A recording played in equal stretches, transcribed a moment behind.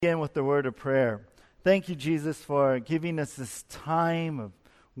Begin with the word of prayer. Thank you, Jesus, for giving us this time of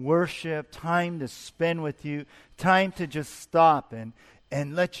worship, time to spend with you, time to just stop and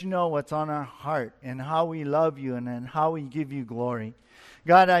let you know what's on our heart and how we love you and how we give you glory.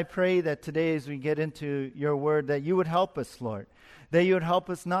 God, I pray that today as we get into your word, that you would help us, Lord. That you would help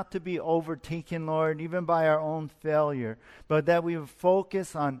us not to be overtaken, Lord, even by our own failure, but that we would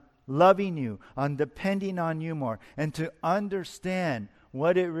focus on loving you, on depending on you more, and to understand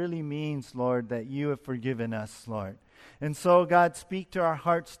what it really means, Lord, that you have forgiven us, Lord. And so, God, speak to our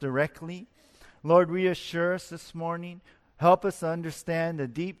hearts directly. Lord, reassure us this morning. Help us understand the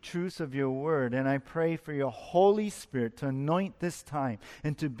deep truths of your word. And I pray for your Holy Spirit to anoint this time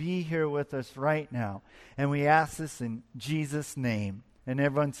and to be here with us right now. And we ask this in Jesus' name. And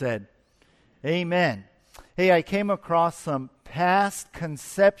everyone said, Amen. Hey, I came across some past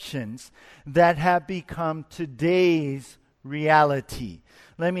conceptions that have become today's reality.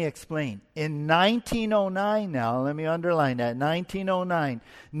 Let me explain. In 1909 now, let me underline that, 1909,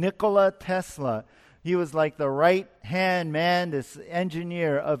 Nikola Tesla, he was like the right-hand man, this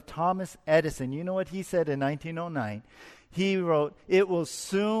engineer of Thomas Edison. You know what he said in 1909? He wrote, "It will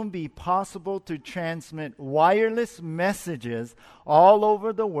soon be possible to transmit wireless messages all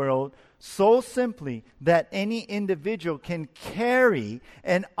over the world so simply that any individual can carry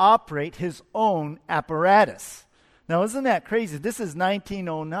and operate his own apparatus." Now, isn't that crazy? This is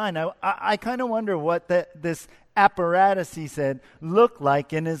 1909. I kind of wonder what this apparatus, he said, looked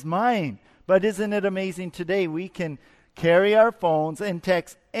like in his mind. But isn't it amazing today? We can carry our phones and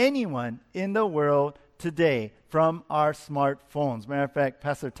text anyone in the world today from our smartphones. Matter of fact,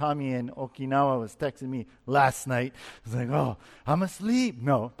 Pastor Tommy in Okinawa was texting me last night. I was like, oh, I'm asleep.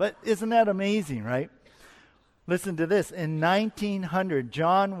 No, but isn't that amazing, right? Listen to this. In 1900,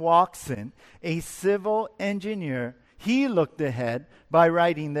 John Watson, a civil engineer, he looked ahead by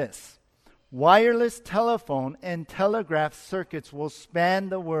writing this: "Wireless telephone and telegraph circuits will span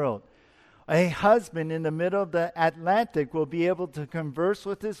the world. A husband in the middle of the Atlantic will be able to converse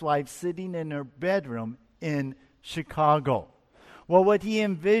with his wife sitting in her bedroom in Chicago." Well, what he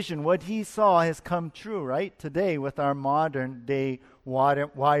envisioned, what he saw has come true, right? Today with our modern day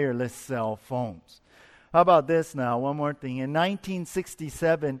wireless cell phones. How about this now? One more thing. In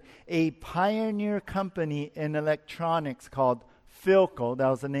 1967, a pioneer company in electronics called Philco, that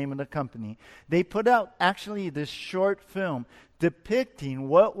was the name of the company, they put out actually this short film depicting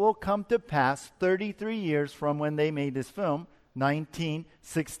what will come to pass 33 years from when they made this film,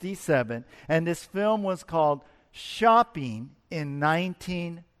 1967. And this film was called Shopping in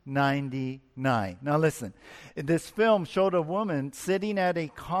 1999. Now listen, this film showed a woman sitting at a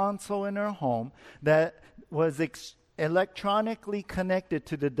console in her home that was electronically connected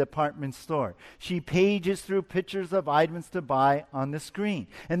to the department store. She pages through pictures of items to buy on the screen.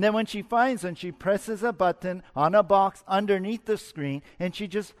 And then when she finds them, she presses a button on a box underneath the screen and she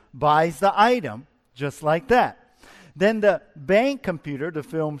just buys the item just like that. Then the bank computer, the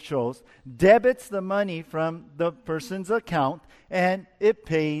film shows, debits the money from the person's account and it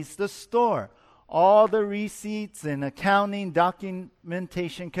pays the store. All the receipts and accounting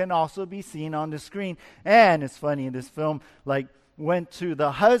documentation can also be seen on the screen. And it's funny, this film went to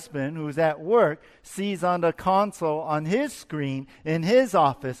the husband who's at work, sees on the console on his screen in his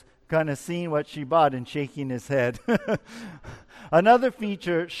office, kind of seeing what she bought and shaking his head. Another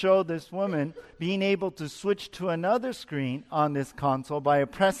feature showed this woman being able to switch to another screen on this console by a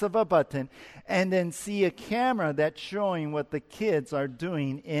press of a button and then see a camera that's showing what the kids are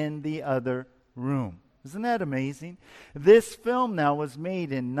doing in the other room. Isn't that amazing? This film now was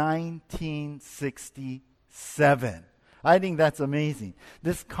made in 1967. I think that's amazing.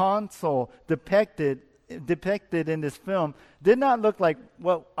 This console depicted in this film did not look like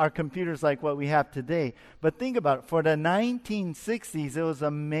what our computers like what we have today. But think about it. For the 1960s, it was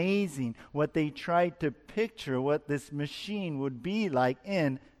amazing what they tried to picture what this machine would be like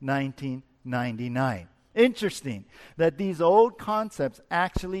in 1999. Interesting that these old concepts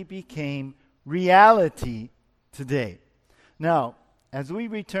actually became reality today. Now, as we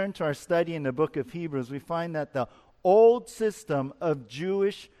return to our study in the book of Hebrews, we find that the old system of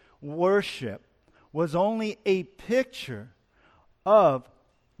Jewish worship was only a picture of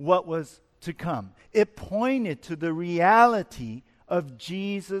what was to come. It pointed to the reality of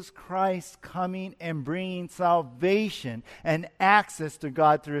Jesus Christ coming and bringing salvation and access to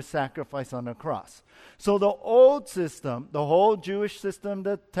God through his sacrifice on the cross. So the old system, the whole Jewish system,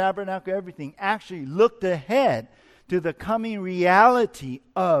 the tabernacle, everything, actually looked ahead to the coming reality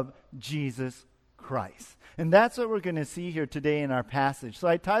of Jesus Christ. And that's what we're going to see here today in our passage. So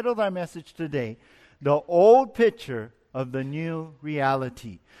I titled our message today, "The Old Picture of the new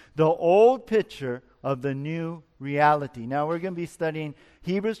reality. The old picture of the new reality. Now we're going to be studying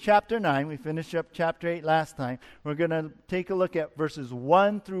Hebrews chapter 9. We finished up chapter 8 last time. We're going to take a look at verses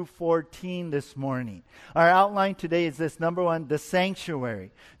 1 through 14 this morning. Our outline today is this. Number 1, the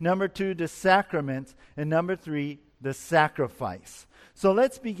sanctuary. Number 2, the sacraments. And number 3, the sacrifice. So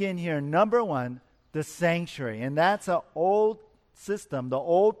let's begin here. Number 1, the sanctuary. And that's an old system, the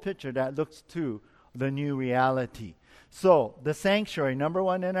old picture that looks to the new reality. So, the sanctuary, number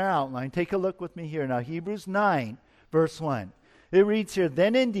 1 in our outline. Take a look with me here now. Hebrews 9, verse 1. It reads here,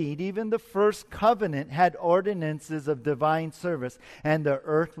 "Then indeed, even the first covenant had ordinances of divine service and the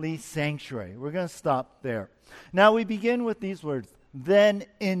earthly sanctuary." We're going to stop there. Now we begin with these words, "Then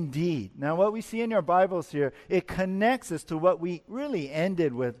indeed." Now what we see in your Bibles here, it connects us to what we really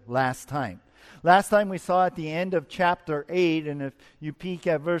ended with last time. Last time we saw at the end of chapter 8, and if you peek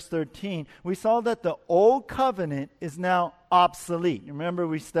at verse 13, we saw that the old covenant is now obsolete. Remember,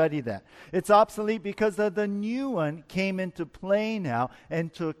 we studied that. It's obsolete because the new one came into play now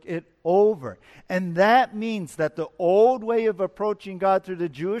and took it over. And that means that the old way of approaching God through the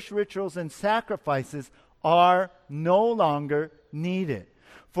Jewish rituals and sacrifices are no longer needed.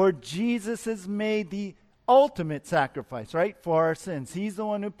 For Jesus has made the ultimate sacrifice, right, for our sins. He's the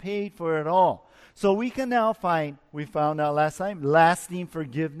one who paid for it all. So we can now find, we found out last time, lasting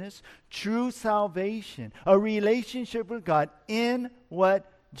forgiveness, true salvation, a relationship with God in what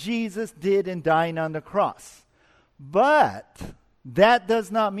Jesus did in dying on the cross. But that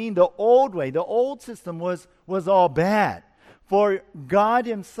does not mean the old way, the old system was all bad. For God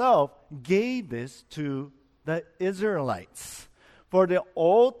himself gave this to the Israelites. For the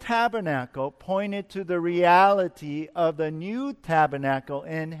old tabernacle pointed to the reality of the new tabernacle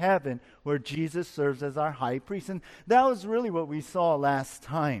in heaven, where Jesus serves as our high priest. And that was really what we saw last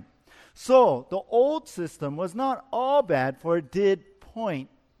time. So, the old system was not all bad, for it did point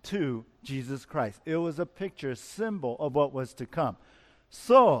to Jesus Christ. It was a picture, a symbol of what was to come.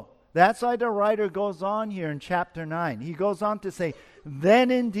 So, that's why the writer goes on here in chapter 9. He goes on to say,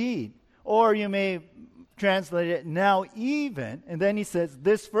 "Then indeed," or you may translate it, "now even," and then he says,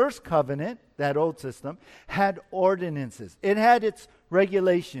 this first covenant, that old system, had ordinances. It had its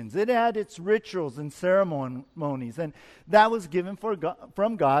regulations. It had its rituals and ceremonies, and that was given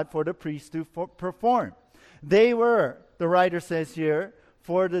from God for the priest to perform. They were, the writer says here,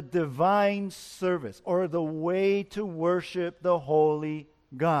 for the divine service, or the way to worship the holy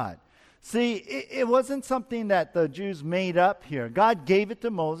God. See, it wasn't something that the Jews made up here. God gave it to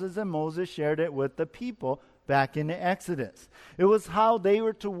Moses, and Moses shared it with the people back in the Exodus. It was how they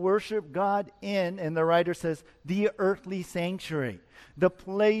were to worship God in, and the writer says, the earthly sanctuary. The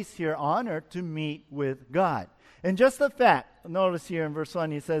place here on earth to meet with God. And just the fact, notice here in verse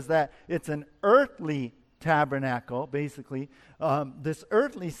 1, he says that it's an earthly tabernacle, basically. This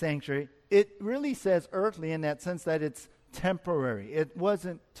earthly sanctuary, it really says earthly in that sense that it's temporary. It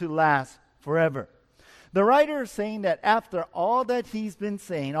wasn't to last forever. The writer is saying that after all that he's been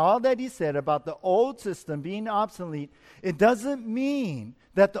saying, all that he said about the old system being obsolete, it doesn't mean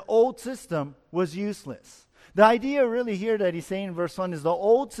that the old system was useless. The idea really here that he's saying in verse 1 is the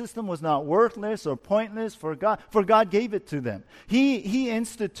old system was not worthless or pointless for God gave it to them. He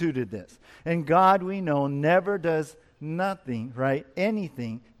instituted this. And God, we know, never does nothing, right?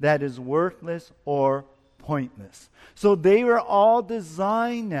 Anything that is worthless or pointless. So they were all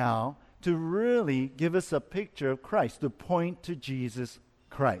designed now to really give us a picture of Christ, to point to Jesus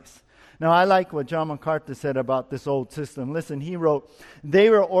Christ. Now, I like what John MacArthur said about this old system. Listen, he wrote,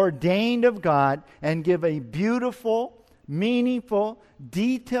 "They were ordained of God and give a beautiful, meaningful,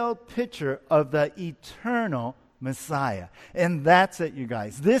 detailed picture of the eternal Messiah." And that's it, you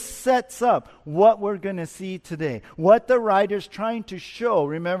guys. This sets up what we're going to see today. What the writer's trying to show.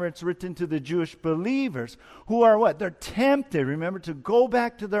 Remember, it's written to the Jewish believers who are what? They're tempted, remember, to go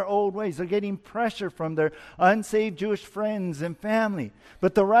back to their old ways. They're getting pressure from their unsaved Jewish friends and family.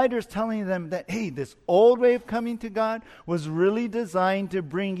 But the writer's telling them that, hey, this old way of coming to God was really designed to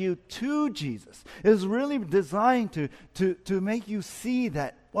bring you to Jesus. It was really designed to make you see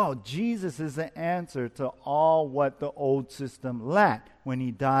that, wow, Jesus is the answer to all what the old system lacked when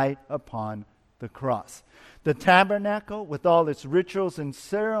he died upon the cross. The tabernacle, with all its rituals and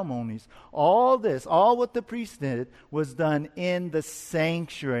ceremonies, all what the priest did was done in the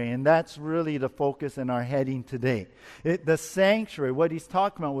sanctuary. And that's really the focus in our heading today. The sanctuary, what he's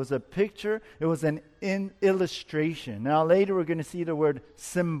talking about was a picture. It was an illustration. Now later we're going to see the word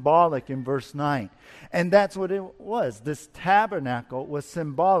symbolic in verse 9. And that's what it was. This tabernacle was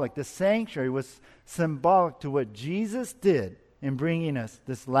symbolic. The sanctuary was symbolic to what Jesus did in bringing us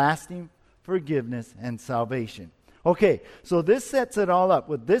this lasting forgiveness and salvation. Okay, so this sets it all up.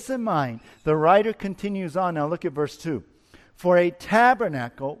 With this in mind, the writer continues on. Now look at verse 2. For a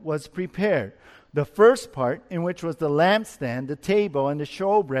tabernacle was prepared. The first part, in which was the lampstand, the table, and the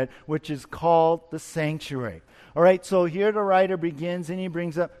showbread, which is called the sanctuary. All right, so here the writer begins and he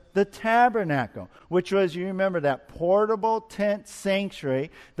brings up the tabernacle, which was, you remember, that portable tent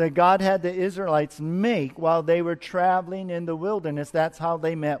sanctuary that God had the Israelites make while they were traveling in the wilderness. That's how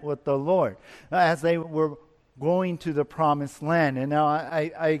they met with the Lord, as they were going to the promised land. And now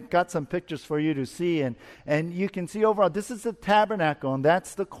I got some pictures for you to see, and you can see overall, this is the tabernacle, and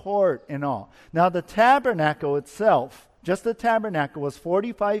that's the court and all. Now the tabernacle itself, just the tabernacle, was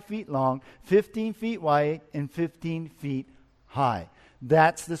 45 feet long, 15 feet wide, and 15 feet high.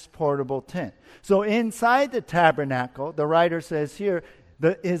 That's this portable tent. So inside the tabernacle, the writer says here,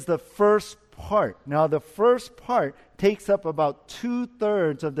 is the first part. Now the first part takes up about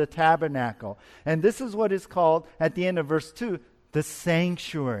 2/3 of the tabernacle. And this is what is called, at the end of verse 2, the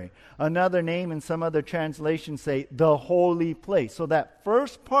sanctuary. Another name in some other translations say the holy place. So that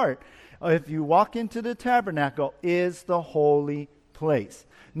first part, if you walk into the tabernacle, is the holy place.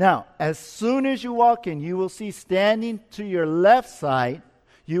 Now, as soon as you walk in, you will see standing to your left side,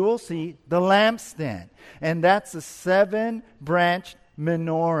 you will see the lampstand. And that's a 7-branched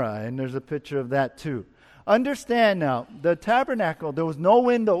menorah. And there's a picture of that too. Understand now, the tabernacle, there was no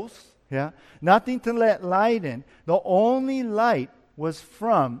windows, nothing to let light in. The only light was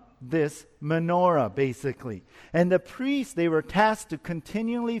from this menorah, basically. And the priests, they were tasked to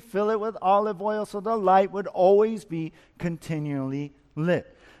continually fill it with olive oil so the light would always be continually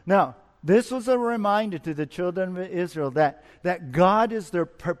lit. Now, this was a reminder to the children of Israel that God is their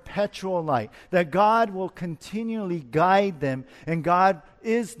perpetual light, that God will continually guide them, and God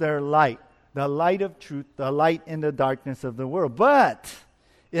is their light, the light of truth, the light in the darkness of the world. But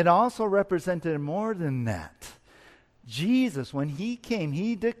it also represented more than that. Jesus, when he came,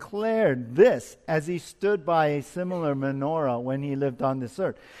 he declared this as he stood by a similar menorah when he lived on this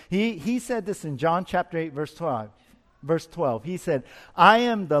earth. He said this in John chapter 8, verse 12. He said, I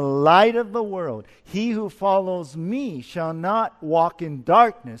am the light of the world. He who follows me shall not walk in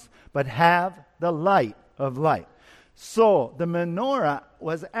darkness, but have the light of life. So the menorah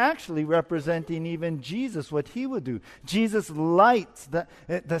was actually representing even Jesus, what he would do. Jesus lights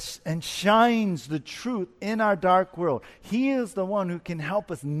and shines the truth in our dark world. He is the one who can help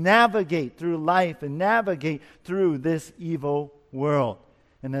us navigate through life and navigate through this evil world.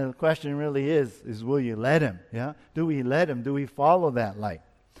 And the question really is will you let him? Yeah? Do we let him? Do we follow that light?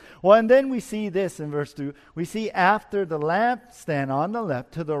 Well, and then we see this in verse 2. We see after the lampstand on the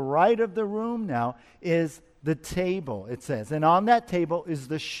left, to the right of the room now, is the table, it says. And on that table is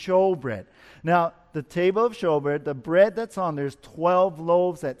the showbread. Now, the table of showbread, the bread that's on there is 12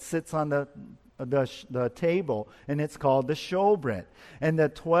 loaves that sits on the table, and it's called the showbread. And the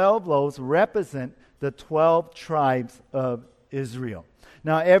 12 loaves represent the 12 tribes of Israel.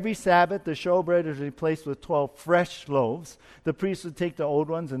 Now, every Sabbath, the showbread is replaced with 12 fresh loaves. The priests would take the old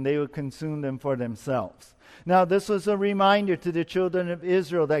ones and they would consume them for themselves. Now, this was a reminder to the children of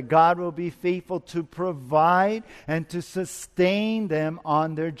Israel that God will be faithful to provide and to sustain them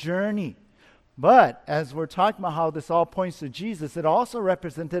on their journey. But as we're talking about how this all points to Jesus, it also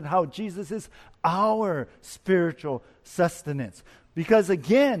represented how Jesus is our spiritual sustenance. Because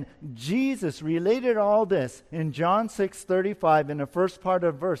again, Jesus related all this in John 6:35 in the first part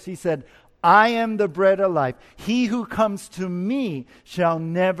of the verse. He said, I am the bread of life. He who comes to me shall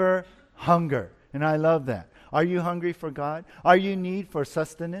never hunger. And I love that. Are you hungry for God? Are you in need for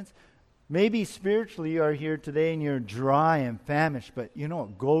sustenance? Maybe spiritually you are here today and you're dry and famished, but you know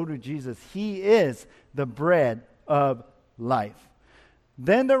what? Go to Jesus. He is the bread of life.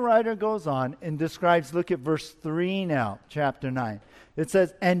 Then the writer goes on and describes, look at verse 3 now, chapter 9. It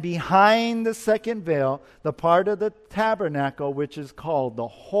says, and behind the second veil, the part of the tabernacle which is called the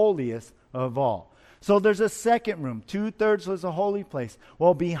holiest of all. So there's a second room. 2/3 was a holy place.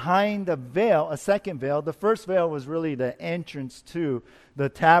 Well, behind the veil, a second veil, the first veil was really the entrance to the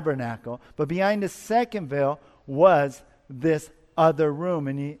tabernacle. But behind the second veil was this other room.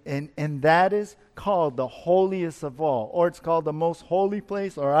 And that is called the holiest of all. Or it's called the most holy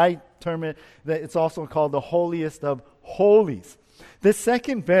place. Or I term it that it's also called the holiest of holies. This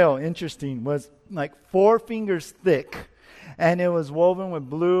second veil, interesting, was like 4 fingers thick. And it was woven with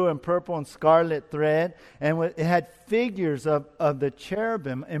blue and purple and scarlet thread. And it had figures of the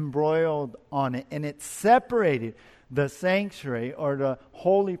cherubim embroidered on it. And it separated the sanctuary or the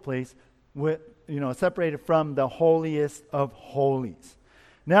holy place separated from the holiest of holies.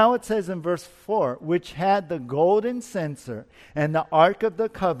 Now it says in verse 4, which had the golden censer and the ark of the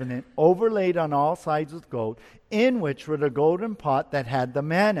covenant overlaid on all sides with gold, in which were the golden pot that had the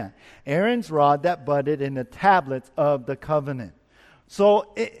manna, Aaron's rod that budded in the tablets of the covenant.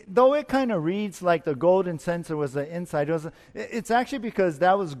 So though it kind of reads like the golden censer was the inside, it's actually because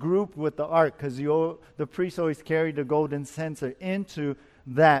that was grouped with the ark, because the priest always carried the golden censer into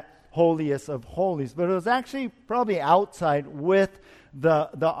that holiest of holies. But it was actually probably outside with the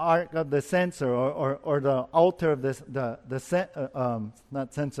ark of the censer or the altar of the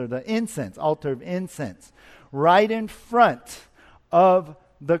incense, altar of incense. Right in front of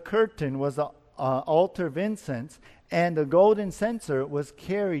the curtain was the altar of incense, and the golden censer was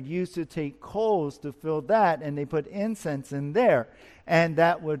carried, used to take coals to fill that, and they put incense in there, and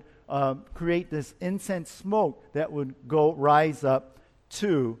that would create this incense smoke that would rise up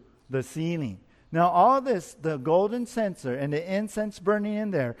to the ceiling. Now all this, the golden censer and the incense burning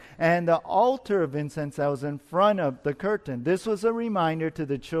in there, and the altar of incense that was in front of the curtain, this was a reminder to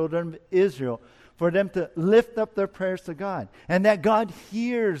the children of Israel for them to lift up their prayers to God, and that God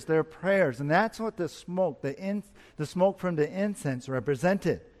hears their prayers. And that's what the smoke, the smoke from the incense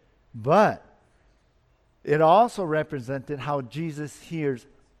represented. But it also represented how Jesus hears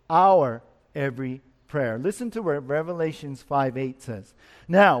our every prayer. Listen to what Revelations 5:8 says.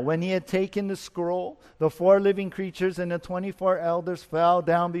 Now, when he had taken the scroll, the 4 living creatures and the 24 elders fell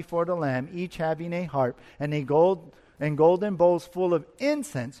down before the Lamb, each having a harp and golden bowls full of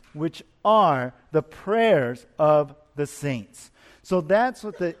incense, which are the prayers of the saints. So that's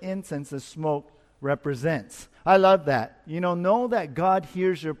what the incense, the smoke, represents. I love that. Know that God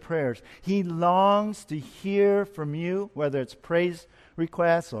hears your prayers. He longs to hear from you, whether it's praise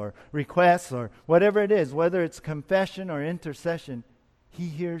requests or whatever it is, whether it's confession or intercession. He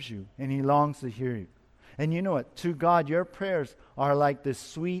hears you, and he longs to hear you. And you know what? To God, your prayers are like this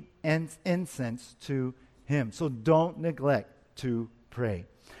sweet incense to him. So don't neglect to pray.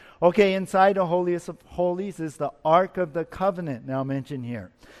 Okay, inside the holiest of holies is the Ark of the Covenant, now mentioned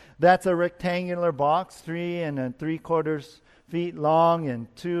here. That's a rectangular box, 3 3/4 feet long and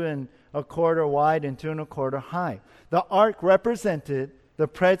 2 1/4 wide and 2 1/4 high. The ark represented the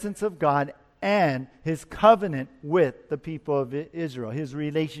presence of God and his covenant with the people of Israel, his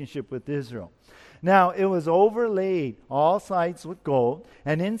relationship with Israel. Now, it was overlaid all sides with gold,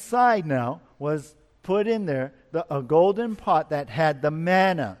 and inside now was put in there a golden pot that had the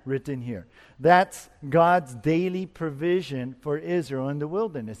manna written here. That's God's daily provision for Israel in the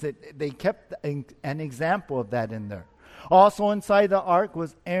wilderness. They kept an example of that in there. Also inside the ark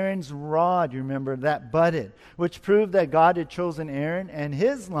was Aaron's rod, you remember, that budded, which proved that God had chosen Aaron and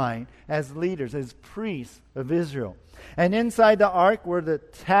his line as leaders, as priests of Israel. And inside the ark were the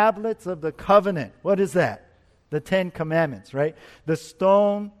tablets of the covenant. What is that? The 10 Commandments, right? The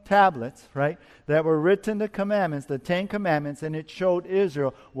stone tablets, right, that were written the commandments, the 10 Commandments, and it showed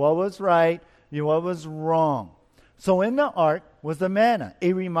Israel what was right and what was wrong. So in the ark was the manna,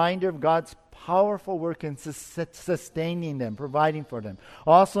 a reminder of God's powerful work in sustaining them, providing for them.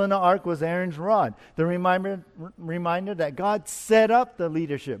 Also in the ark was Aaron's rod, the reminder that God set up the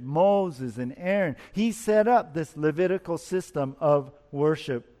leadership, Moses and Aaron. He set up this Levitical system of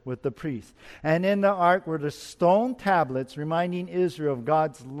worship with the priests. And in the ark were the stone tablets reminding Israel of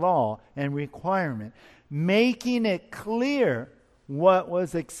God's law and requirement, making it clear what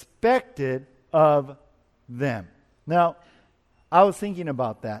was expected of them. Now, I was thinking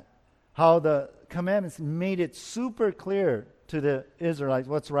about that, how the commandments made it super clear to the Israelites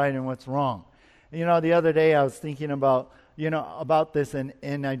what's right and what's wrong. The other day I was thinking about this,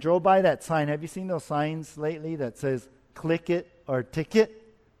 and I drove by that sign. Have you seen those signs lately that says click it or ticket?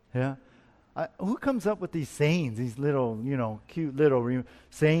 Yeah. Who comes up with these sayings, these little, cute little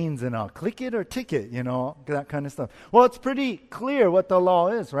sayings, and click it or ticket, that kind of stuff? Well, it's pretty clear what the law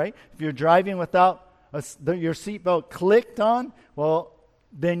is, right? If you're driving without your seatbelt clicked on, well,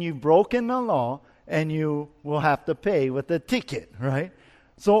 then you've broken the law, and you will have to pay with a ticket, right?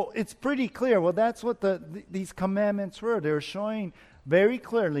 So it's pretty clear. Well, that's what these commandments were. They were showing very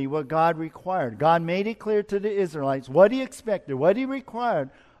clearly what God required. God made it clear to the Israelites what he expected, what he required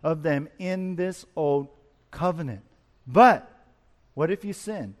of them in this old covenant. But what if you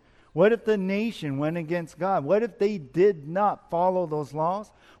sin? What if the nation went against God? What if they did not follow those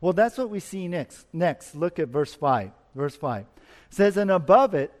laws? Well, that's what we see next. Look at verse 5. Verse 5 says, and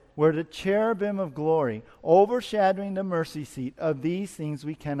above it were the cherubim of glory, overshadowing the mercy seat. Of these things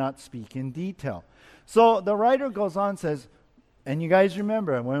we cannot speak in detail. So the writer goes on and says, and you guys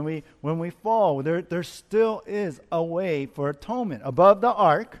remember, when we fall, there still is a way for atonement. Above the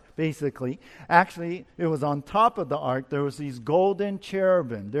ark, basically. Actually, it was on top of the ark. There was these golden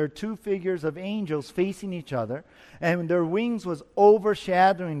cherubim. There are two figures of angels facing each other, and their wings was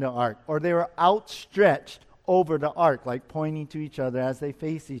overshadowing the ark, or they were outstretched over the ark, like pointing to each other as they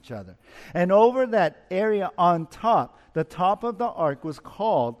face each other. And over that area on top, the top of the ark was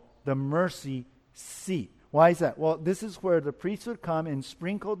called the mercy seat. Why is that? Well, this is where the priest would come and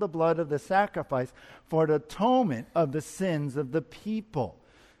sprinkle the blood of the sacrifice for the atonement of the sins of the people.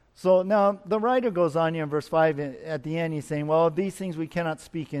 So now the writer goes on here in verse 5 at the end. He's saying, well, these things we cannot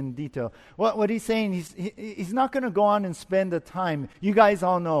speak in detail. What he's saying, he's not going to go on and spend the time. You guys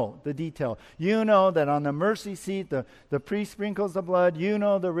all know the detail. You know that on the mercy seat, the priest sprinkles the blood. You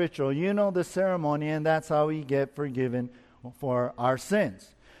know the ritual. You know the ceremony, and that's how we get forgiven for our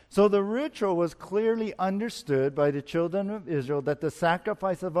sins. So the ritual was clearly understood by the children of Israel that the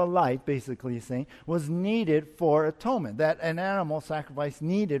sacrifice of a life, basically he's saying, was needed for atonement. That an animal sacrifice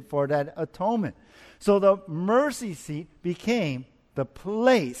needed for that atonement. So the mercy seat became the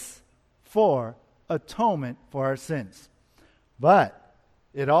place for atonement for our sins. But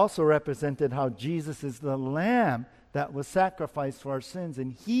it also represented how Jesus is the lamb that was sacrificed for our sins,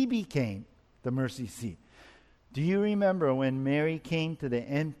 and he became the mercy seat. Do you remember when Mary came to the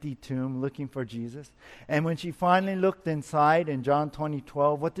empty tomb looking for Jesus? And when she finally looked inside in John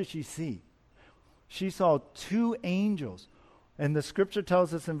 20:12, what did she see? She saw two angels. And the scripture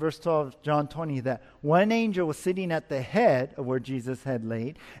tells us in verse 12, John 20, that one angel was sitting at the head of where Jesus had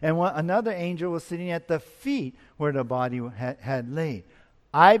laid, and another angel was sitting at the feet where the body had laid.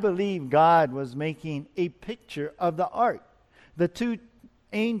 I believe God was making a picture of the ark. Those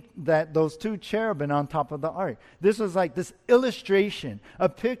two cherubim on top of the ark. This was like this illustration, a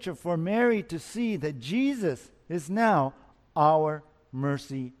picture for Mary to see that Jesus is now our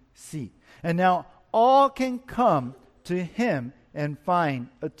mercy seat. And now all can come to him and find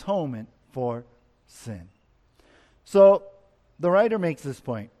atonement for sin. So the writer makes this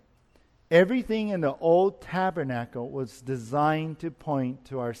point. Everything in the old tabernacle was designed to point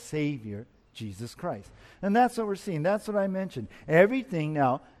to our Savior, Jesus Christ. And that's what we're seeing. That's what I mentioned. Everything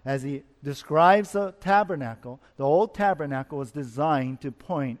now, as he describes the tabernacle, the old tabernacle was designed to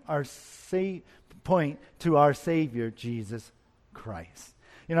point to our Savior, Jesus Christ.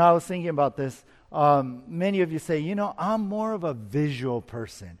 I was thinking about this. Many of you say, I'm more of a visual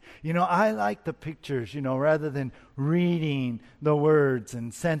person. I like the pictures, rather than reading the words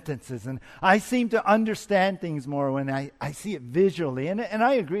and sentences. And I seem to understand things more when I see it visually. And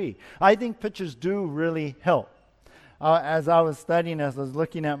I agree. I think pictures do really help. As I was studying, as I was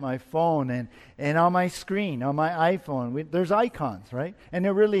looking at my phone and on my screen, on my iPhone, there's icons, right? And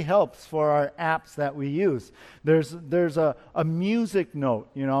it really helps for our apps that we use. There's a music note,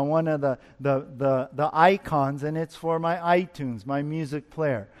 on one of the icons, and it's for my iTunes, my music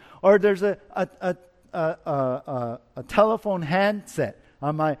player. Or there's a telephone handset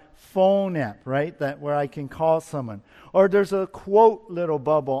on my phone app, right? Where I can call someone. Or there's a quote little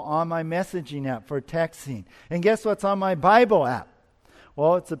bubble on my messaging app for texting. And guess what's on my Bible app?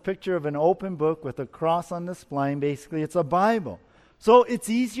 Well, it's a picture of an open book with a cross on the spine. Basically, it's a Bible. So it's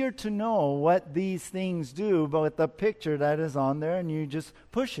easier to know what these things do, but with the picture that is on there, and you just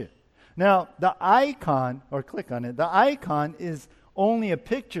push it. Now, the icon, or click on it, the icon is only a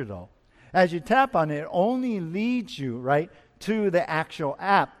picture, though. As you tap on it, it only leads you, right, to the actual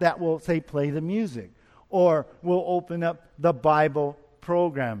app that will, say, play the music. Or we'll open up the Bible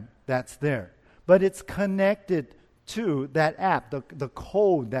program that's there. But it's connected to that app, the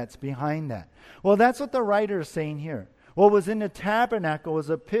code that's behind that. Well, that's what the writer is saying here. What was in the tabernacle was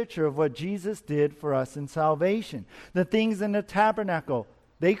a picture of what Jesus did for us in salvation. The things in the tabernacle,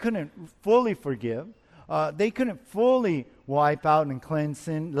 they couldn't fully forgive. They couldn't fully wipe out and cleanse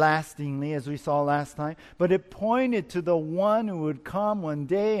sin lastingly, as we saw last time. But it pointed to the one who would come one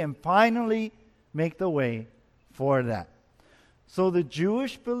day and finally make the way for that. So the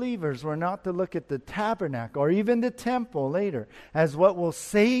Jewish believers were not to look at the tabernacle or even the temple later as what will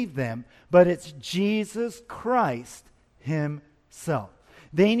save them, but it's Jesus Christ himself.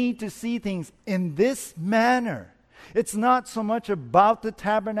 They need to see things in this manner. It's not so much about the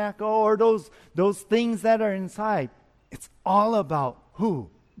tabernacle or those things that are inside. It's all about who?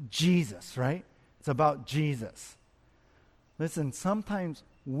 Jesus, right? It's about Jesus. Listen, sometimes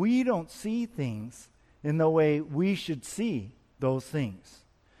we don't see things in the way we should see those things.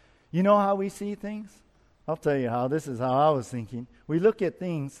 You know how we see things? I'll tell you how. This is how I was thinking. We look at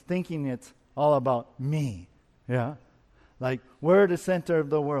things thinking it's all about me. Yeah? Like we're the center of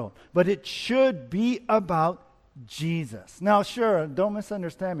the world. But it should be about Jesus. Now, sure, don't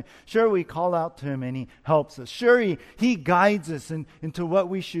misunderstand me. Sure, we call out to him and he helps us. Sure, he guides us into what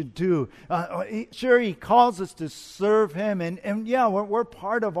we should do. Sure, he calls us to serve him. And yeah, we're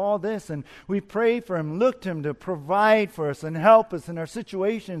part of all this. And we pray for him, look to him to provide for us and help us in our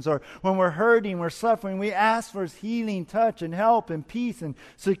situations. Or when we're hurting, we're suffering, we ask for his healing touch and help and peace and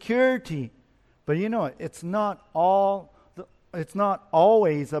security. But you know, it's not always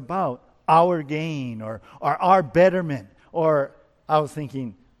about our gain or our betterment, or I was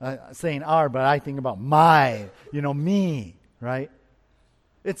thinking, saying our, but I think about me, right?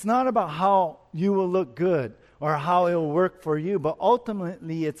 It's not about how you will look good or how it will work for you, but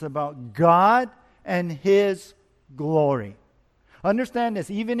ultimately it's about God and his glory. Understand this,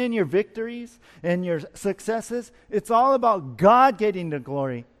 even in your victories and your successes, it's all about God getting the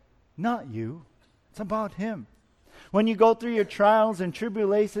glory, not you. It's about him. When you go through your trials and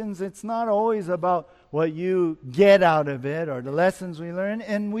tribulations, it's not always about what you get out of it or the lessons we learn,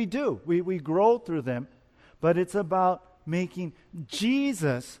 and we do. We grow through them, but it's about making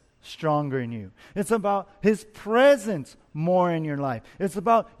Jesus stronger in you. It's about his presence more in your life. It's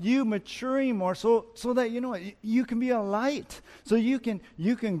about you maturing more so that you can be a light. So you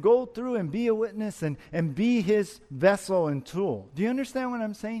can go through and be a witness and be his vessel and tool. Do you understand what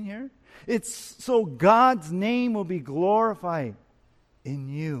I'm saying here? It's so God's name will be glorified in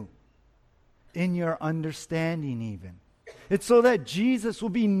you, in your understanding even. It's so that Jesus will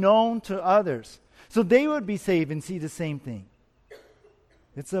be known to others, so they would be saved and see the same thing.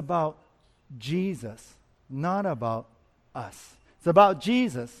 It's about Jesus, not about us. It's about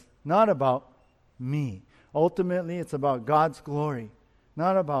Jesus, not about me. Ultimately, it's about God's glory,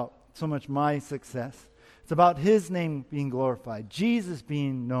 not about so much my success. It's about his name being glorified, Jesus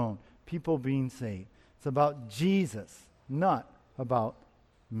being known, people being saved. It's about Jesus, not about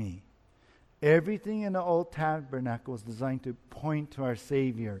me. Everything in the old tabernacle was designed to point to our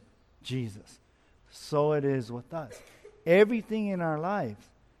Savior, Jesus. So it is with us. Everything in our lives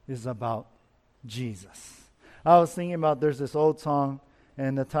is about Jesus. I was thinking about, there's this old song,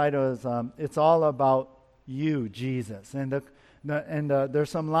 and the title is, It's All About You, Jesus. And there's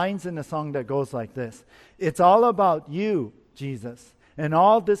some lines in the song that goes like this. It's all about you, Jesus. And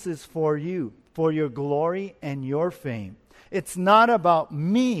all this is for you, for your glory and your fame. It's not about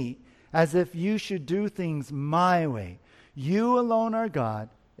me, as if you should do things my way. You alone are God,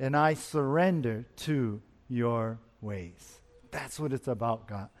 and I surrender to your ways. That's what it's about,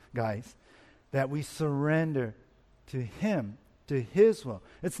 God, guys. That we surrender to him, to his will.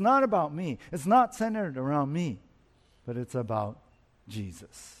 It's not about me. It's not centered around me, but it's about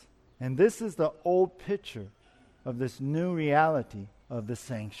Jesus. And this is the old picture of this new reality of the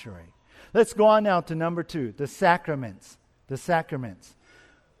sanctuary. Let's go on now to number 2, the sacraments. The sacraments.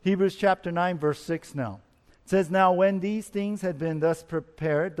 Hebrews chapter 9, verse 6 now. It says, Now when these things had been thus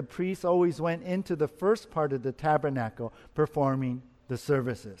prepared, the priests always went into the first part of the tabernacle, performing the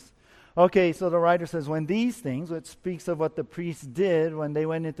services. Okay, so the writer says, when these things, which speaks of what the priests did when they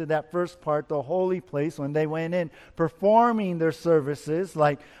went into that first part, the holy place, when they went in performing their services,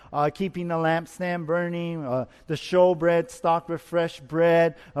 like keeping the lampstand burning, the showbread stocked with fresh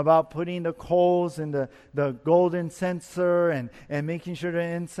bread, about putting the coals in the golden censer and making sure the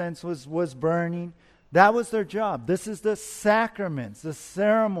incense was burning. That was their job. This is the sacraments, the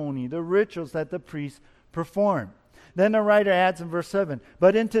ceremony, the rituals that the priests performed. Then the writer adds in verse 7,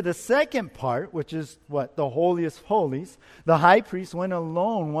 but into the second part, which is what? The holiest of holies, the high priest went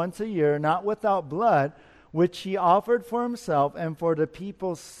alone once a year, not without blood, which he offered for himself and for the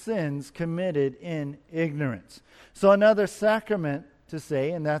people's sins committed in ignorance. So another sacrament to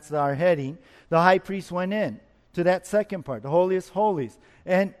say, and that's our heading, the high priest went in to that second part, the holiest of holies.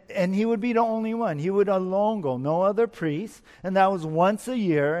 And he would be the only one. He would alone go, no other priest. And that was once a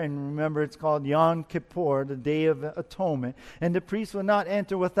year. And remember, it's called Yom Kippur, the Day of Atonement. And the priest would not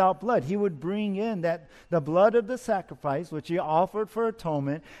enter without blood. He would bring in the blood of the sacrifice, which he offered for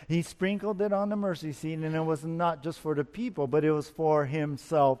atonement. He sprinkled it on the mercy seat. And it was not just for the people, but it was for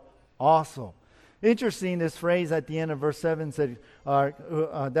himself also. Interesting, this phrase at the end of verse 7 said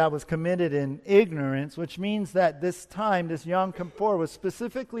that was committed in ignorance, which means that this time, this Yom Kippur, was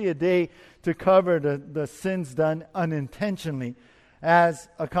specifically a day to cover the sins done unintentionally. As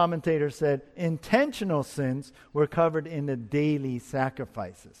a commentator said, intentional sins were covered in the daily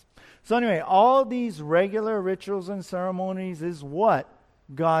sacrifices. So anyway, all these regular rituals and ceremonies is what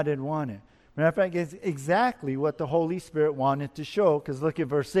God had wanted. Matter of fact, it's exactly what the Holy Spirit wanted to show, because look at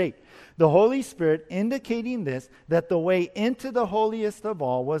verse 8. The Holy Spirit indicating this, that the way into the holiest of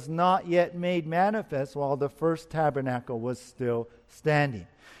all was not yet made manifest while the first tabernacle was still standing.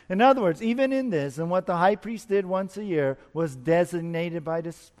 In other words, even in this, and what the high priest did once a year was designated by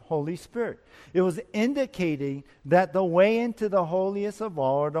the Holy Spirit. It was indicating that the way into the holiest of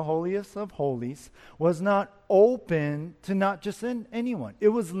all, or the holiest of holies, was not open to not just anyone. It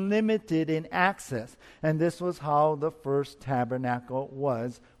was limited in access. And this was how the first tabernacle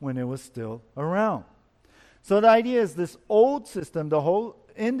was when it was still around. So the idea is this old system,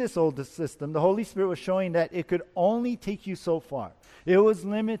 in this old system, the Holy Spirit was showing that it could only take you so far. It was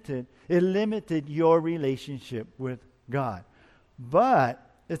limited. It limited your relationship with God. But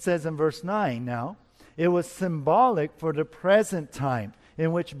it says in verse 9 now, it was symbolic for the present time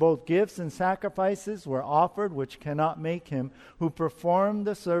in which both gifts and sacrifices were offered, which cannot make him who performed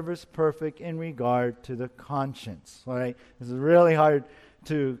the service perfect in regard to the conscience. All right? This is really hard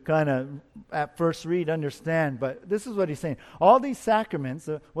to kind of at first read understand, but this is what he's saying. All these sacraments,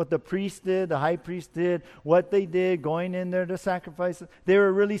 what the priest did, the high priest did, what they did, going in there to sacrifice, they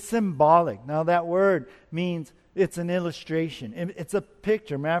were really symbolic. Now that word means it's an illustration. It's a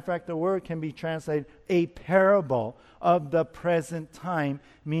picture. Matter of fact, the word can be translated a parable of the present time,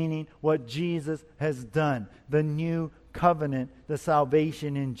 meaning what Jesus has done, the new covenant, the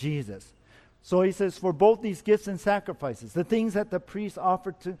salvation in Jesus. So he says, for both these gifts and sacrifices, the things that the priest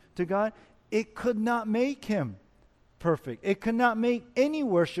offered to God, it could not make him perfect. It could not make any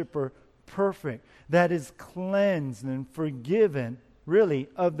worshiper perfect that is cleansed and forgiven, really,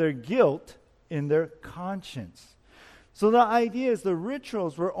 of their guilt in their conscience. So the idea is the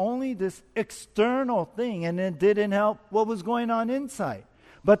rituals were only this external thing, and it didn't help what was going on inside.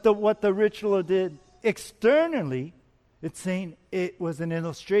 But what the ritual did externally, it's saying it was an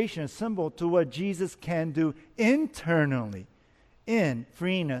illustration, a symbol to what Jesus can do internally in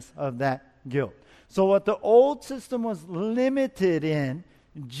freeing us of that guilt. So what the old system was limited in,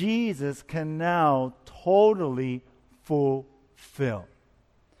 Jesus can now totally fulfill.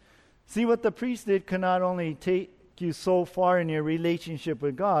 See, what the priest did could not only take you so far in your relationship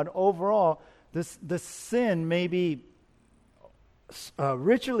with God. Overall, the sin may be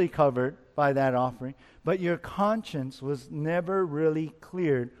ritually covered by that offering, but your conscience was never really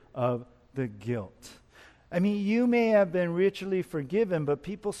cleared of the guilt. I mean, you may have been ritually forgiven, but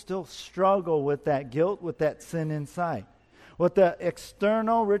people still struggle with that guilt, with that sin inside. What the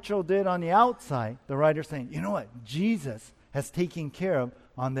external ritual did on the outside, the writer's saying, you know what? Jesus has taken care of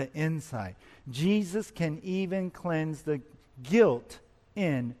on the inside. Jesus can even cleanse the guilt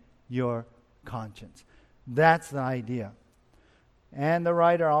in your conscience. That's the idea. And the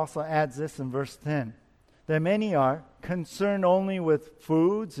writer also adds this in verse 10. That many are concerned only with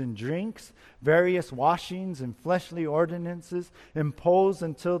foods and drinks, various washings and fleshly ordinances imposed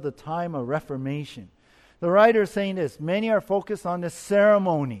until the time of Reformation. The writer is saying this. Many are focused on the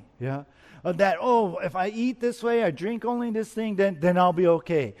ceremony. That, if I eat this way, I drink only this thing, then I'll be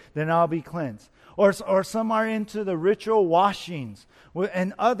okay. Then I'll be cleansed. Or some are into the ritual washings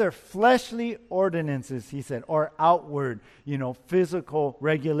and other fleshly ordinances, he said, or outward, physical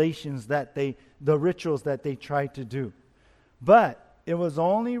regulations the rituals that they try to do. But it was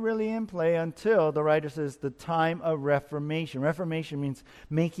only really in play until, the writer says, the time of Reformation. Reformation means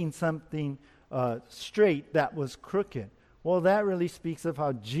making something straight that was crooked. Well, that really speaks of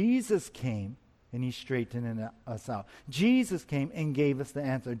how Jesus came and he straightened us out. Jesus came and gave us the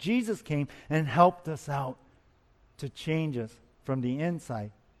answer. Jesus came and helped us out to change us from the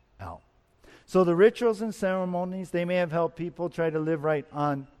inside out. So the rituals and ceremonies, they may have helped people try to live right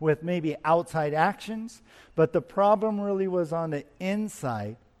on with maybe outside actions, but the problem really was on the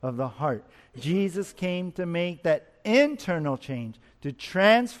inside of the heart. Jesus came to make that internal change, to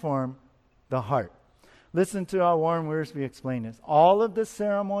transform the heart. Listen to how Warren Wiersbe explained this. All of the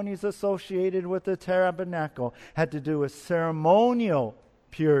ceremonies associated with the tabernacle had to do with ceremonial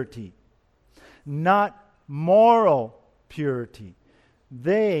purity, not moral purity.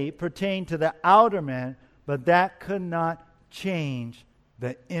 They pertain to the outer man, but that could not change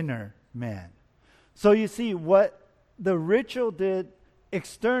the inner man. So you see, what the ritual did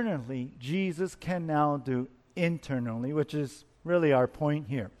externally, Jesus can now do internally, which is really our point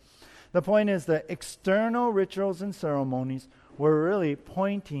here. The point is that external rituals and ceremonies were really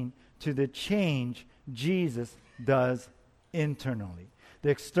pointing to the change Jesus does internally. The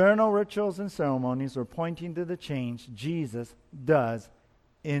external rituals and ceremonies were pointing to the change Jesus does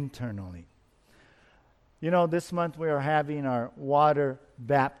internally. This month we are having our water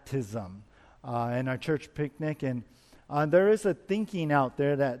baptism and our church picnic, and there is a thinking out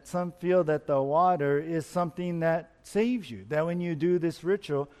there that some feel that the water is something that saves you, that when you do this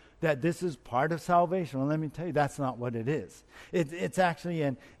ritual, that this is part of salvation. Well, let me tell you, that's not what it is. It's actually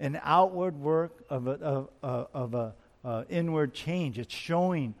an outward work of a inward change. It's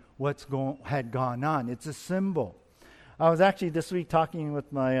showing what's had gone on. It's a symbol. I was actually this week talking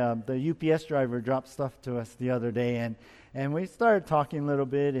with my the UPS driver dropped stuff to us the other day, and we started talking a little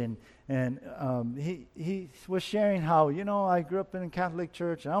bit, and he was sharing how, I grew up in a Catholic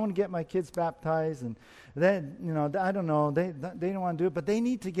church, and I want to get my kids baptized, and then, I don't know, they don't want to do it, but they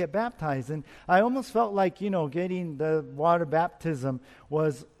need to get baptized. And I almost felt like, getting the water baptism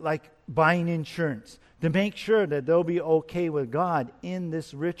was like buying insurance to make sure that they'll be okay with God in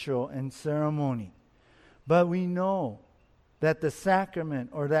this ritual and ceremony. But we know that the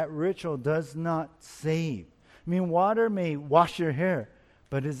sacrament or that ritual does not save. I mean, water may wash your hair,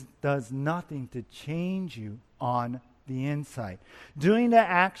 but it does nothing to change you on the inside. Doing the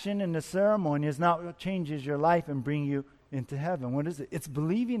action and the ceremony is not what changes your life and bring you into heaven. What is it? It's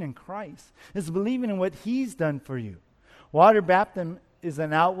believing in Christ. It's believing in what He's done for you. Water baptism is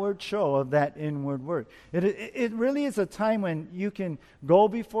an outward show of that inward work. It really is a time when you can go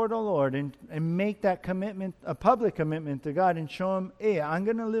before the Lord and make that commitment, a public commitment to God, and show Him, hey, I'm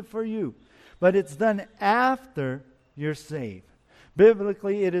going to live for you. But it's done after you're saved.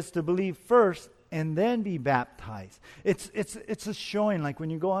 Biblically, it is to believe first and then be baptized. It's a showing, like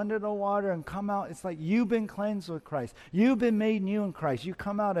when you go under the water and come out, it's like you've been cleansed with Christ. You've been made new in Christ. You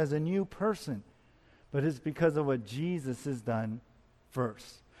come out as a new person. But it's because of what Jesus has done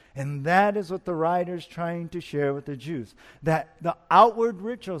first. And that is what the writer's trying to share with the Jews. That the outward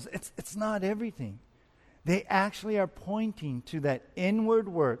rituals, it's not everything. They actually are pointing to that inward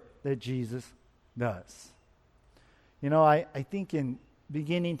work that Jesus does. I think in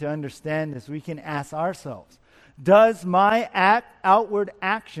beginning to understand this, we can ask ourselves, does my outward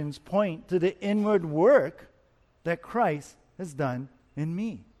actions point to the inward work that Christ has done in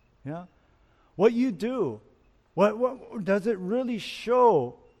me? What you do, what does it really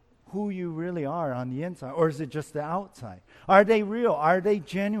show who you really are on the inside? Or is it just the outside? Are they real? Are they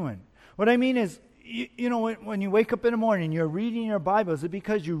genuine? What I mean is, when you wake up in the morning, you're reading your Bible, is it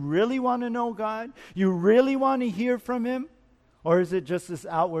because you really want to know God? You really want to hear from Him? Or is it just this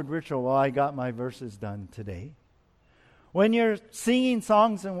outward ritual? Well, I got my verses done today. When you're singing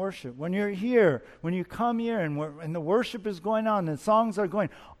songs in worship, when you're here, when you come here and the worship is going on and songs are going,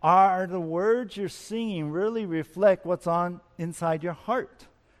 are the words you're singing really reflect what's on inside your heart?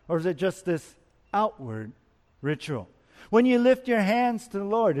 Or is it just this outward ritual? When you lift your hands to the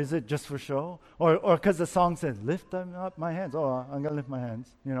Lord, is it just for show? Or because the song says, lift up my hands. Oh, I'm going to lift my hands,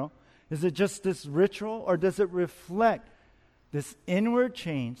 Is it just this ritual, or does it reflect this inward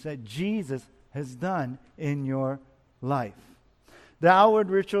change that Jesus has done in your life? The outward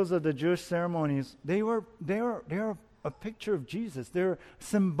rituals of the Jewish ceremonies, they were a picture of Jesus. They're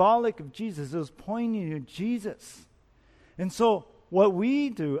symbolic of Jesus. It was pointing to Jesus. And so what we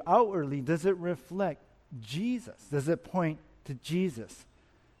do outwardly, does it reflect Jesus? Does it point to Jesus?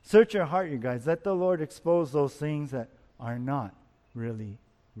 Search your heart, you guys. Let the Lord expose those things that are not really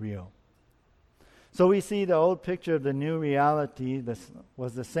real. So we see the old picture of the new reality. This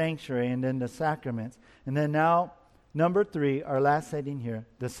was the sanctuary and then the sacraments. And then now, number 3, our last heading here,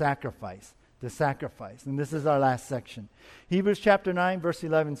 the sacrifice. The sacrifice. And this is our last section. Hebrews chapter 9, verse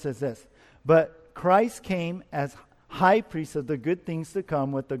 11 says this, but Christ came as high priest of the good things to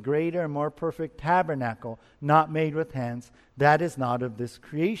come with the greater and more perfect tabernacle, not made with hands, that is not of this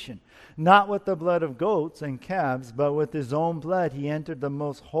creation. Not with the blood of goats and calves, but with His own blood He entered the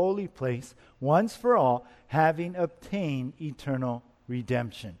most holy place once for all, having obtained eternal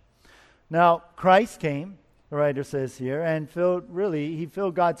redemption. Now, Christ came, the writer says here, and He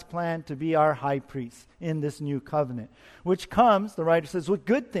filled God's plan to be our high priest in this new covenant, which comes, the writer says, with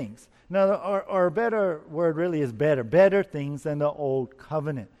good things. Now, or a better word really is better things than the old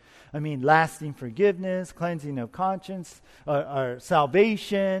covenant. I mean, lasting forgiveness, cleansing of conscience, our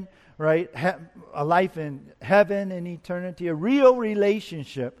salvation, right? A life in heaven and eternity, a real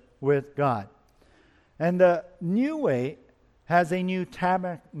relationship with God. And the new way has a new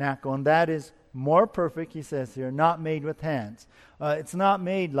tabernacle, and that is more perfect, he says here, not made with hands. It's not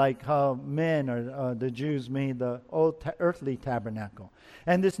made like how men or the Jews made the old earthly tabernacle.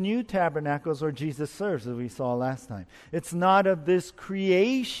 And this new tabernacle is where Jesus serves, as we saw last time. It's not of this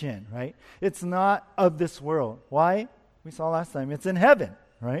creation, right? It's not of this world. Why? We saw last time. It's in heaven,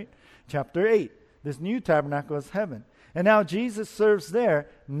 right? Chapter 8. This new tabernacle is heaven. And now Jesus serves there,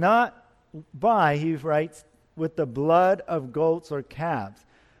 not by, he writes, with the blood of goats or calves.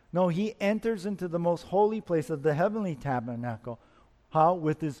 No, he enters into the most holy place of the heavenly tabernacle. How?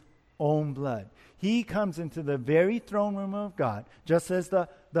 With his own blood. He comes into the very throne room of God, just as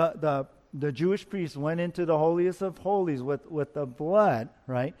the Jewish priests went into the holiest of holies with the blood,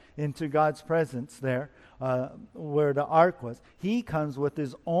 right, into God's presence there, where the ark was. He comes with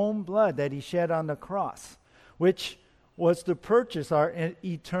his own blood that he shed on the cross, which was to purchase our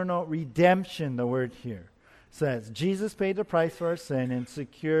eternal redemption, the word here says. Jesus paid the price for our sin and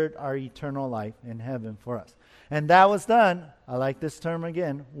secured our eternal life in heaven for us. And that was done, I like this term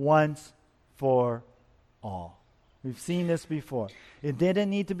again, once for all. We've seen this before. It didn't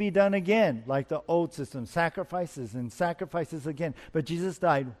need to be done again, like the old system, sacrifices and sacrifices again. But Jesus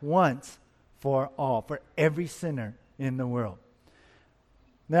died once for all, for every sinner in the world.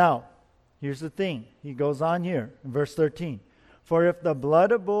 Now, here's the thing. He goes on here in verse 13. For if the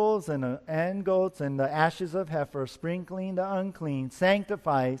blood of bulls and goats and the ashes of heifer, sprinkling the unclean,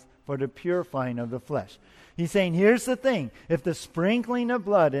 sanctifies for the purifying of the flesh. He's saying, here's the thing. If the sprinkling of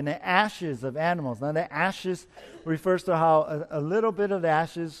blood and the ashes of animals, now the ashes refers to how a little bit of the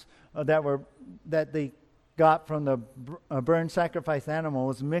ashes that they got from the burned sacrifice animal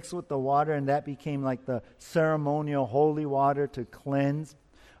was mixed with the water, and that became like the ceremonial holy water to cleanse,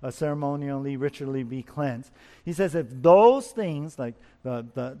 ceremonially, ritually be cleansed. He says if those things, like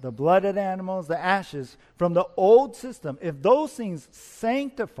the blood of animals, the ashes from the old system, if those things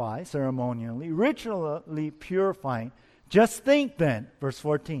sanctify ceremonially, ritually purifying, just think then, verse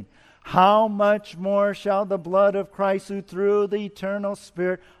 14, how much more shall the blood of Christ, who through the eternal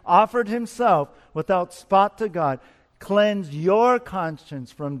Spirit offered himself without spot to God, cleanse your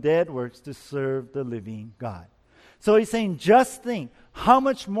conscience from dead works to serve the living God. So he's saying, just think, how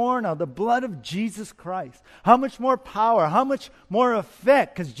much more now, the blood of Jesus Christ, how much more power, how much more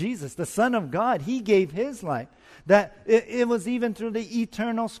effect, because Jesus, the Son of God, he gave his life, that it was even through the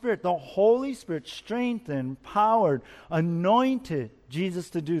eternal Spirit, the Holy Spirit strengthened, powered, anointed Jesus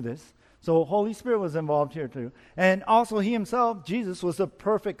to do this. So Holy Spirit was involved here too. And also he himself, Jesus, was a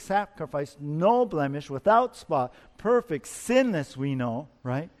perfect sacrifice, no blemish, without spot, perfect, sinless, we know,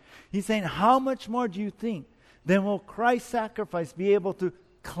 right? He's saying, how much more do you think? Then will Christ's sacrifice be able to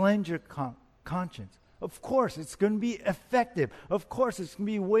cleanse your conscience? Of course, it's going to be effective. Of course, it's going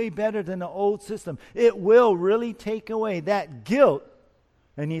to be way better than the old system. It will really take away that guilt,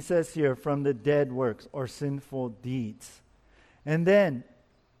 and he says here, from the dead works or sinful deeds. And then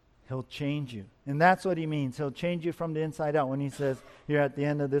he'll change you. And that's what he means. He'll change you from the inside out when he says here at the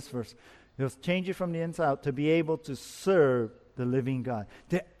end of this verse. He'll change you from the inside out to be able to serve the living God,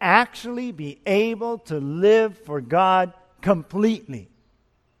 to actually be able to live for God completely.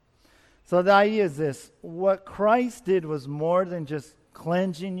 So the idea is this: what Christ did was more than just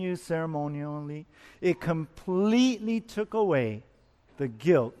cleansing you ceremonially. It completely took away the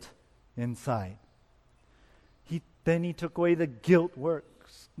guilt inside. Then he took away the guilt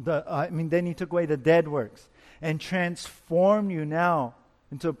works. Then he took away the dead works and transformed you now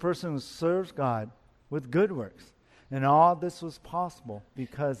into a person who serves God with good works. And all this was possible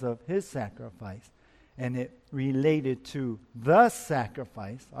because of his sacrifice. And it related to the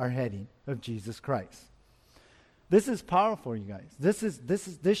sacrifice, our heading, of Jesus Christ. This is powerful, you guys.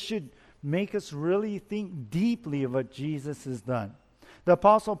 This should make us really think deeply of what Jesus has done. The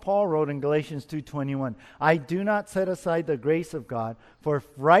Apostle Paul wrote in Galatians 2:21, I do not set aside the grace of God, for if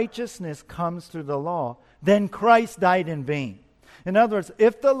righteousness comes through the law, then Christ died in vain. In other words,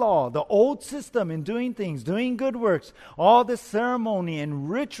 if the law, the old system in doing things, doing good works, all the ceremony and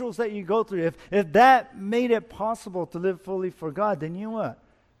rituals that you go through, if that made it possible to live fully for God, then you know what?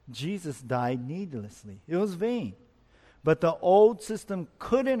 Jesus died needlessly. It was vain. But the old system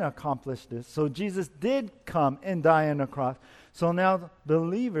couldn't accomplish this, so Jesus did come and die on the cross. So now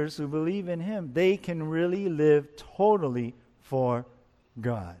believers who believe in him, they can really live totally for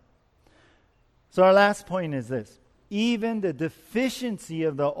God. So our last point is this. Even the deficiency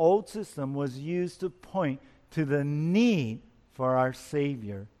of the old system was used to point to the need for our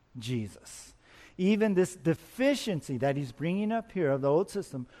Savior, Jesus. Even this deficiency that he's bringing up here of the old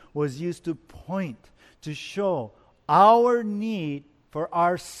system was used to point, to show our need for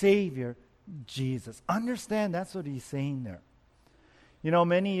our Savior, Jesus. Understand, that's what he's saying there. You know,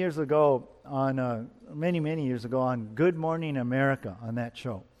 many years ago on Good Morning America, on that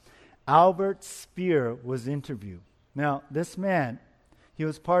show, Albert Speer was interviewed. Now, this man, he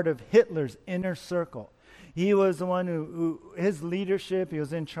was part of Hitler's inner circle. He was the one who his leadership, he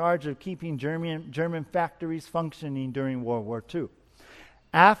was in charge of keeping German factories functioning during World War II.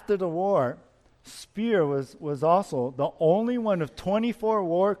 After the war, Speer was also the only one of 24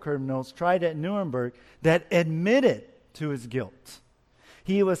 war criminals tried at Nuremberg that admitted to his guilt.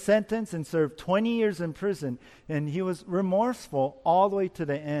 He was sentenced and served 20 years in prison, and he was remorseful all the way to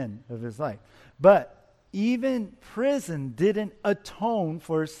the end of his life. But even prison didn't atone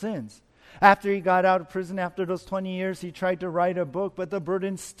for his sins. After he got out of prison, after those 20 years, he tried to write a book, but the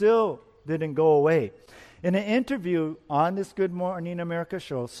burden still didn't go away. In an interview on this Good Morning America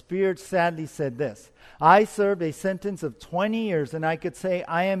show, Spears sadly said this: "I served a sentence of 20 years, and I could say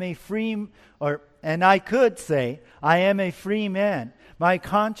I am a free man. My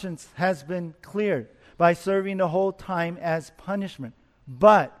conscience has been cleared by serving the whole time as punishment.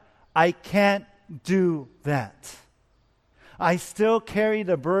 But I can't do that. I still carry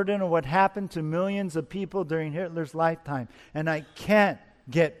the burden of what happened to millions of people during Hitler's lifetime, and I can't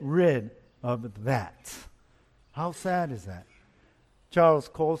get rid of that." How sad is that? Charles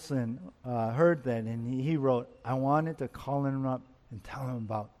Colson heard that, and he wrote, "I wanted to call him up and tell him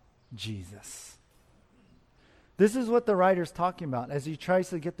about Jesus." This is what the writer's talking about as he tries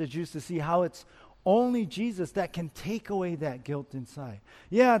to get the Jews to see how it's only Jesus that can take away that guilt inside.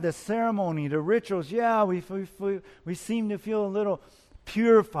 Yeah, the ceremony, the rituals, yeah, we seem to feel a little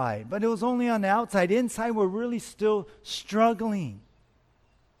purified, but it was only on the outside. Inside, we're really still struggling.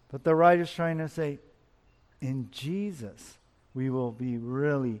 But the writer's trying to say, in Jesus, we will be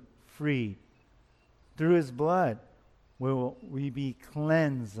really free. Through his blood, will we be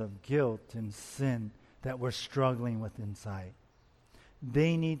cleansed of guilt and sin that we're struggling with inside.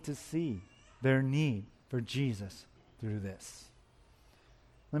 They need to see their need for Jesus through this.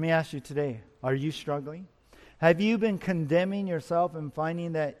 Let me ask you today, are you struggling? Have you been condemning yourself and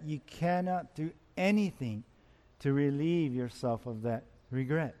finding that you cannot do anything to relieve yourself of that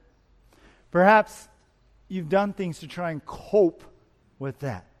regret? Perhaps you've done things to try and cope with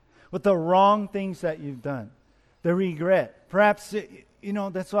that, with the wrong things that you've done, the regret. Perhaps,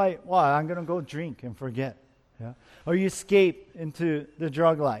 that's why, I'm going to go drink and forget. Yeah? Or you escape into the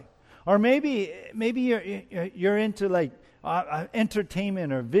drug life. Or maybe you're into like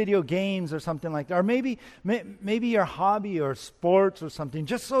entertainment or video games or something like that. Or maybe your hobby or sports or something,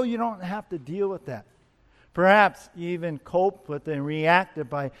 just so you don't have to deal with that. Perhaps you even cope with and reacted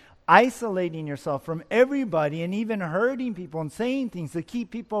by isolating yourself from everybody and even hurting people and saying things to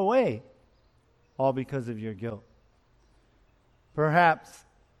keep people away, all because of your guilt. Perhaps,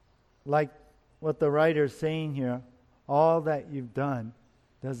 like what the writer is saying here, all that you've done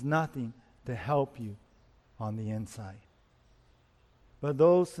does nothing to help you on the inside. But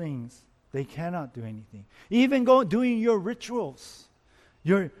those things, they cannot do anything. Even doing your rituals,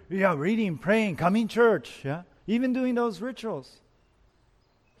 your reading, praying, coming to church, even doing those rituals,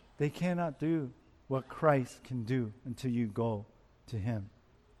 they cannot do what Christ can do until you go to him.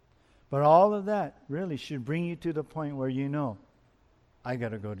 But all of that really should bring you to the point where you know, I got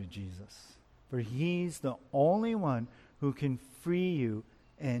to go to Jesus. For he's the only one who can free you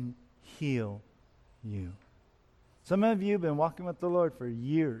and heal you. Some of you have been walking with the Lord for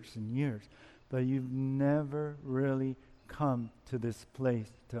years and years, but you've never really come to this place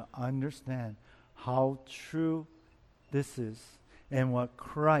to understand how true this is and what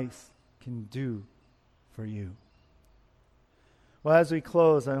Christ can do for you. Well, as we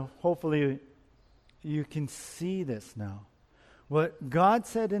close, hopefully you can see this now. What God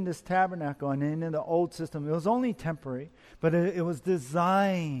said in this tabernacle and in the old system, it was only temporary, but it was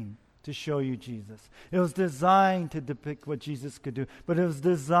designed to show you Jesus. It was designed to depict what Jesus could do, but it was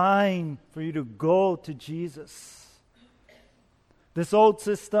designed for you to go to Jesus. This old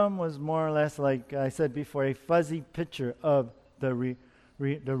system was more or less, like I said before, a fuzzy picture of the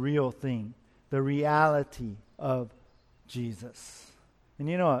real thing, the reality of Jesus. And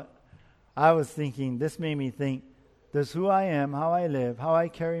you know what? I was thinking, this made me think, does who I am, how I live, how I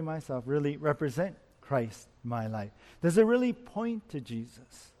carry myself really represent Christ in my life? Does it really point to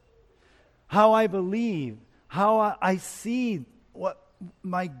Jesus? How I believe, how I see what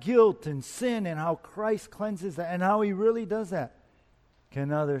my guilt and sin and how Christ cleanses that and how he really does that.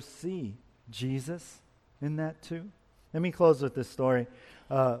 Can others see Jesus in that too? Let me close with this story.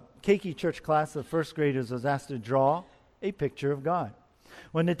 Keiki Church class of first graders was asked to draw a picture of God.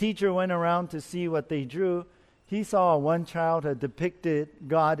 When the teacher went around to see what they drew, he saw one child had depicted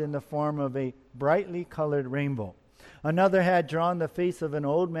God in the form of a brightly colored rainbow. Another had drawn the face of an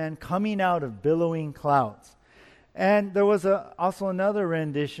old man coming out of billowing clouds. And there was also another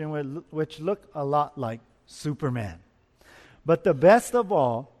rendition which looked a lot like Superman. But the best of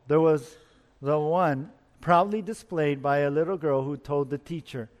all, there was the one proudly displayed by a little girl who told the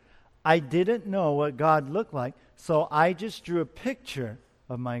teacher, "I didn't know what God looked like, so I just drew a picture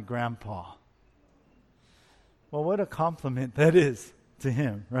of my grandpa." Well, what a compliment that is to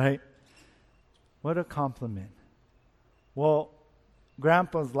him, right? What a compliment. Well,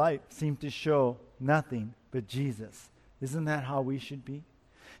 Grandpa's life seemed to show nothing but Jesus. Isn't that how we should be?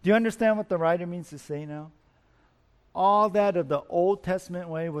 Do you understand what the writer means to say now? All that of the Old Testament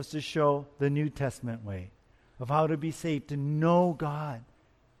way was to show the New Testament way of how to be saved, to know God,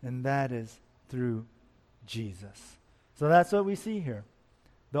 and that is through Jesus. So that's what we see here.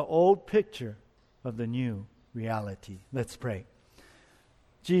 The old picture of the new reality. Let's pray.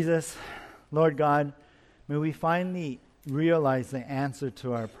 Jesus, Lord God, may we finally realize the answer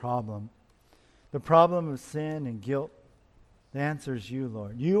to our problem. The problem of sin and guilt. The answer is you,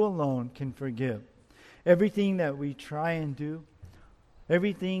 Lord. You alone can forgive. Everything that we try and do,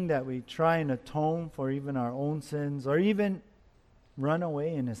 everything that we try and atone for, even our own sins, or even run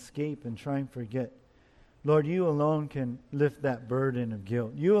away and escape and try and forget. Lord, you alone can lift that burden of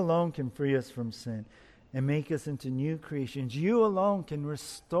guilt. You alone can free us from sin and make us into new creations. You alone can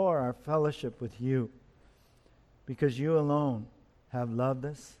restore our fellowship with you, because you alone have loved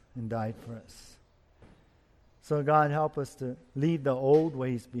us and died for us. So God, help us to leave the old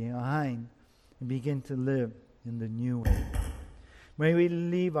ways behind and begin to live in the new way. May we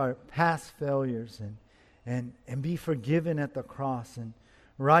leave our past failures and be forgiven at the cross and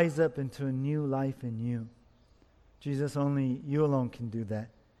rise up into a new life in you. Jesus, only you alone can do that.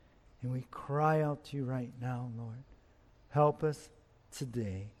 And we cry out to you right now, Lord. Help us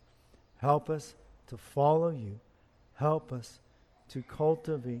today. Help us to follow you. Help us to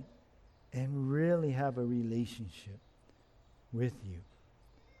cultivate and really have a relationship with you.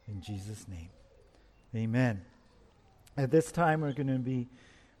 In Jesus' name, amen. At this time, we're going to be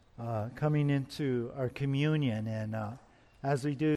coming into our communion. And as we do,